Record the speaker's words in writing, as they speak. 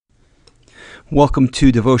Welcome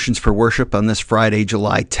to Devotions for Worship on this Friday,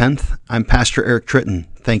 July 10th. I'm Pastor Eric Tritton.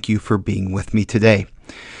 Thank you for being with me today.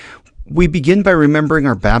 We begin by remembering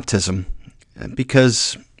our baptism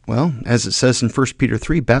because, well, as it says in 1 Peter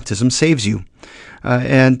 3, baptism saves you.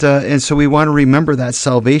 And so we want to remember that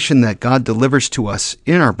salvation that God delivers to us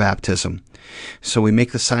in our baptism. So we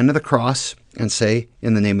make the sign of the cross and say,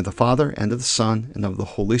 in the name of the Father, and of the Son, and of the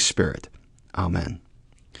Holy Spirit. Amen.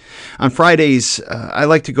 On Fridays, I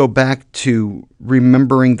like to go back to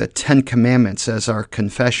remembering the Ten Commandments as our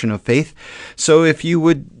confession of faith. So if you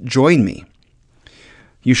would join me,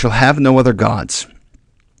 you shall have no other gods.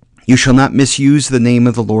 You shall not misuse the name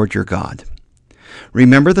of the Lord your God.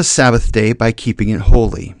 Remember the Sabbath day by keeping it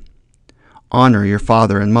holy. Honor your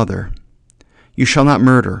father and mother. You shall not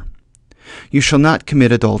murder. You shall not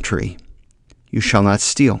commit adultery. You shall not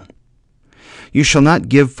steal. You shall not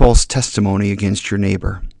give false testimony against your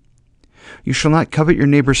neighbor. You shall not covet your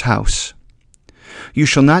neighbor's house. You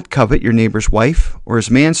shall not covet your neighbor's wife, or his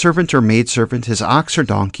manservant or maidservant, his ox or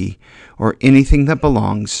donkey, or anything that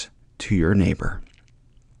belongs to your neighbor.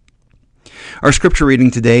 Our scripture reading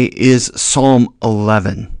today is Psalm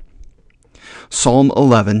 11. Psalm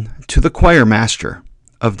 11, to the choir master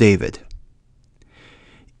of David.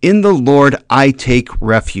 In the Lord I take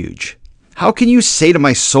refuge. How can you say to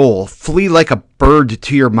my soul, flee like a bird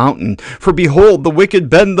to your mountain? For behold, the wicked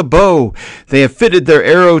bend the bow. They have fitted their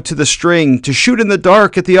arrow to the string, to shoot in the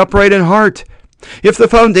dark at the upright in heart. If the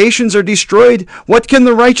foundations are destroyed, what can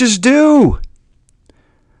the righteous do?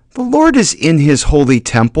 The Lord is in his holy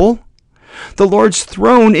temple. The Lord's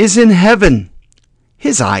throne is in heaven.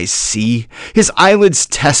 His eyes see, his eyelids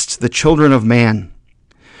test the children of man.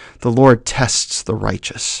 The Lord tests the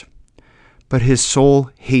righteous, but his soul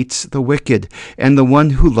hates the wicked and the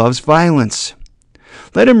one who loves violence.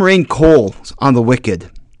 Let him rain coals on the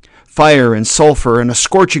wicked. Fire and sulfur and a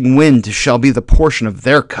scorching wind shall be the portion of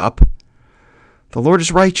their cup. The Lord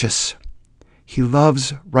is righteous. He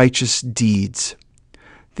loves righteous deeds.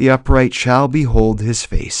 The upright shall behold his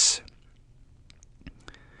face.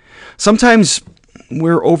 Sometimes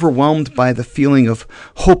we're overwhelmed by the feeling of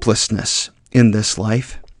hopelessness in this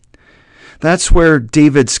life. That's where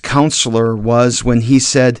David's counselor was when he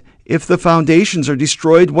said, if the foundations are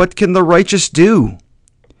destroyed, what can the righteous do?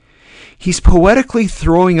 He's poetically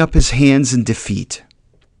throwing up his hands in defeat.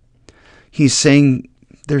 He's saying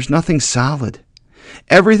there's nothing solid.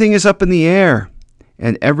 Everything is up in the air,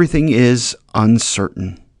 and everything is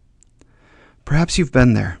uncertain. Perhaps you've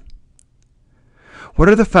been there. What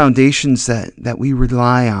are the foundations that we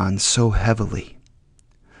rely on so heavily?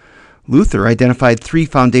 Luther identified three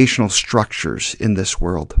foundational structures in this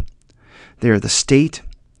world. They are the state,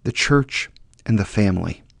 the church, and the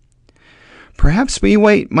family. Perhaps we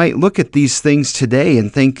might look at these things today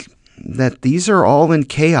and think that these are all in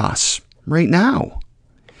chaos right now.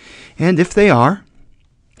 And if they are,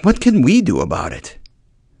 what can we do about it?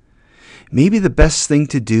 Maybe the best thing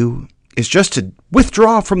to do is just to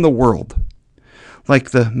withdraw from the world. Like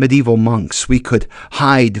the medieval monks, we could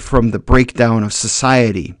hide from the breakdown of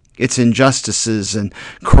society, its injustices and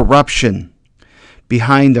corruption,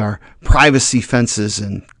 behind our privacy fences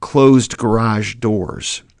and closed garage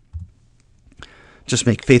doors. Just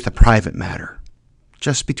make faith a private matter,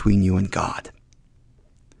 just between you and God.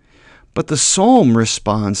 But the psalm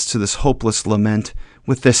responds to this hopeless lament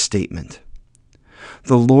with this statement: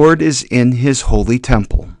 the Lord is in his holy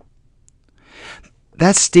temple.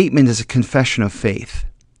 That statement is a confession of faith.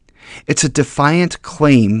 It's a defiant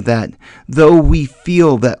claim that though we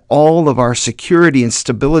feel that all of our security and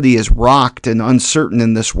stability is rocked and uncertain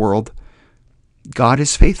in this world, God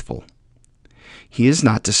is faithful. He is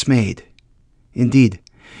not dismayed. Indeed,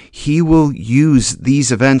 he will use these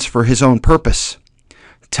events for his own purpose,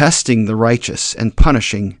 testing the righteous and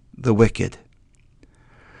punishing the wicked.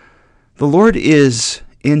 The Lord is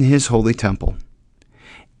in his holy temple,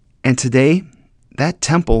 and today that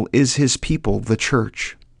temple is his people, the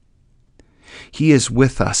church. He is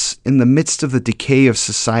with us in the midst of the decay of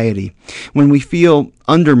society, when we feel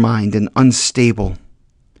undermined and unstable.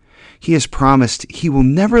 He has promised he will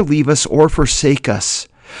never leave us or forsake us,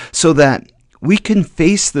 so that we can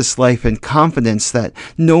face this life in confidence that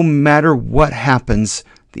no matter what happens,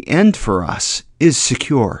 the end for us is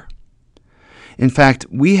secure. In fact,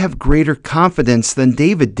 we have greater confidence than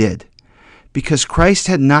David did, because Christ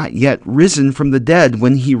had not yet risen from the dead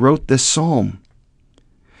when he wrote this psalm.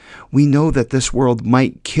 We know that this world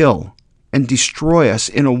might kill and destroy us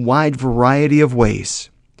in a wide variety of ways.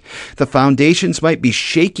 The foundations might be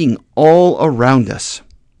shaking all around us.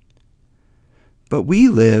 But we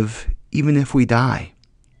live even if we die.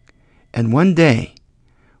 And one day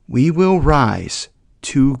we will rise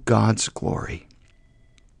to God's glory.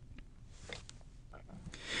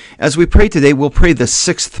 As we pray today, we'll pray the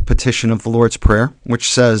sixth petition of the Lord's Prayer,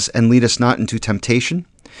 which says, "And lead us not into temptation."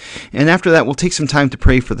 And after that, we'll take some time to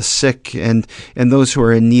pray for the sick and those who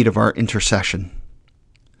are in need of our intercession.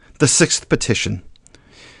 The sixth petition.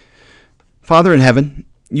 Father in heaven,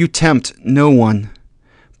 you tempt no one.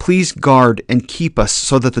 Please guard and keep us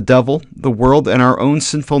so that the devil, the world, and our own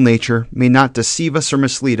sinful nature may not deceive us or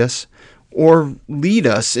mislead us, or lead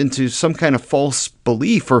us into some kind of false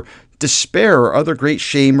belief or despair or other great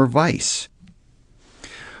shame or vice.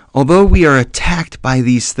 Although we are attacked by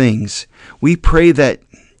these things, we pray that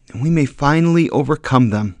we may finally overcome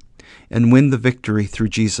them and win the victory through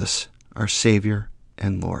Jesus, our Savior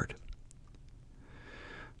and Lord.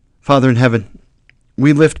 Father in heaven,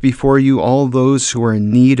 we lift before you all those who are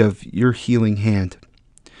in need of your healing hand.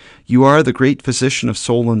 You are the great physician of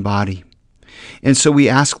soul and body. And so we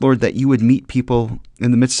ask, Lord, that you would meet people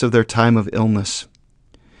in the midst of their time of illness.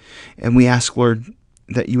 And we ask, Lord,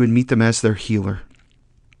 that you would meet them as their healer.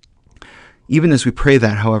 Even as we pray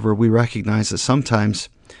that, however, we recognize that sometimes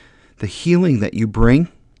the healing that you bring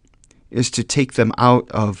is to take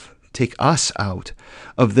us out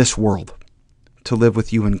of this world to live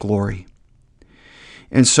with you in glory.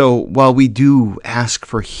 And so while we do ask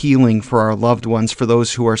for healing for our loved ones, for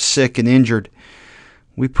those who are sick and injured,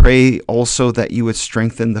 we pray also that you would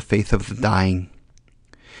strengthen the faith of the dying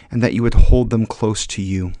and that you would hold them close to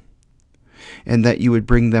you and that you would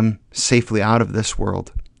bring them safely out of this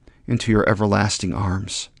world into your everlasting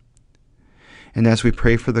arms. And as we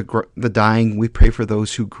pray for the dying, we pray for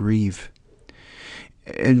those who grieve.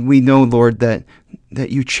 And we know, Lord, that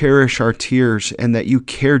you cherish our tears and that you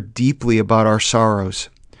care deeply about our sorrows.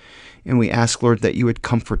 And we ask, Lord, that you would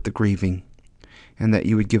comfort the grieving and that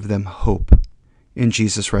you would give them hope in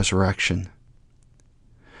Jesus' resurrection.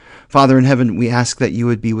 Father in heaven, we ask that you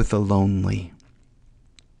would be with the lonely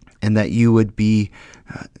and that you would be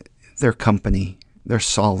their company, their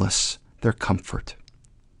solace, their comfort.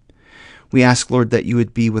 We ask, Lord, that you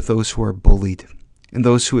would be with those who are bullied and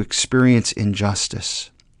those who experience injustice.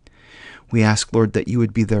 We ask, Lord, that you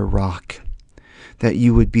would be their rock, that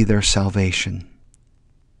you would be their salvation.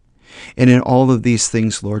 And in all of these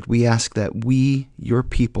things, Lord, we ask that we, your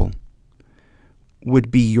people,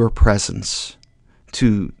 would be your presence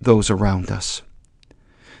to those around us,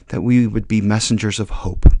 that we would be messengers of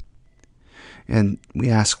hope. And we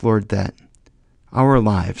ask, Lord, that our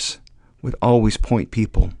lives would always point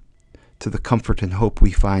people to the comfort and hope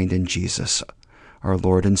we find in Jesus, our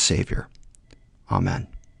Lord and Savior. Amen.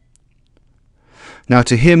 Now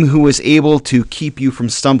to him who is able to keep you from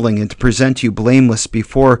stumbling and to present you blameless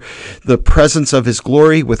before the presence of his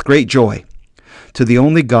glory with great joy, to the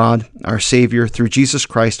only God, our Savior, through Jesus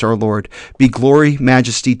Christ our Lord, be glory,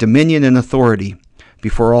 majesty, dominion, and authority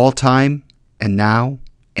before all time, and now,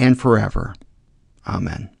 and forever.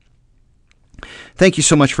 Amen. Thank you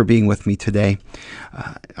so much for being with me today.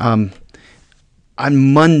 On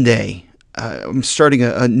Monday, I'm starting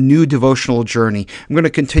a new devotional journey. I'm going to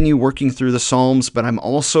continue working through the Psalms, but I'm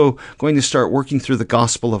also going to start working through the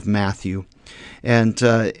Gospel of Matthew. And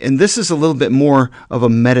this is a little bit more of a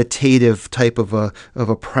meditative type of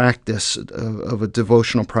a practice, of a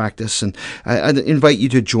devotional practice, and I'd invite you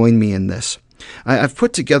to join me in this. I've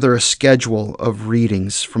put together a schedule of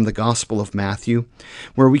readings from the Gospel of Matthew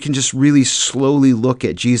where we can just really slowly look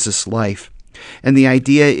at Jesus' life. And the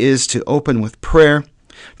idea is to open with prayer,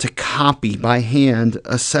 to copy by hand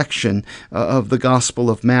a section of the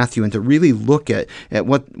Gospel of Matthew and to really look at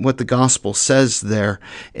what the Gospel says there,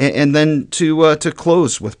 and then to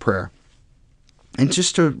close with prayer. And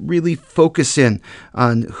just to really focus in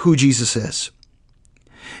on who Jesus is.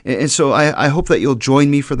 And so I hope that you'll join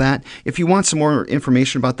me for that. If you want some more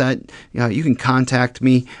information about that, you can contact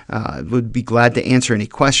me. I would be glad to answer any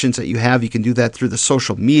questions that you have. You can do that through the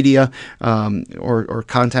social media or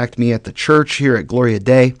contact me at the church here at Gloria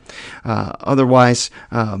Dei. Otherwise,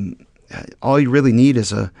 all you really need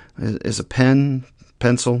is a pen,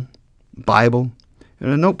 pencil, Bible, and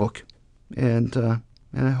a notebook. And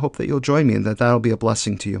I hope that you'll join me and that'll be a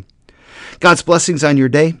blessing to you. God's blessings on your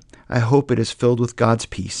day. I hope it is filled with God's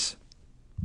peace.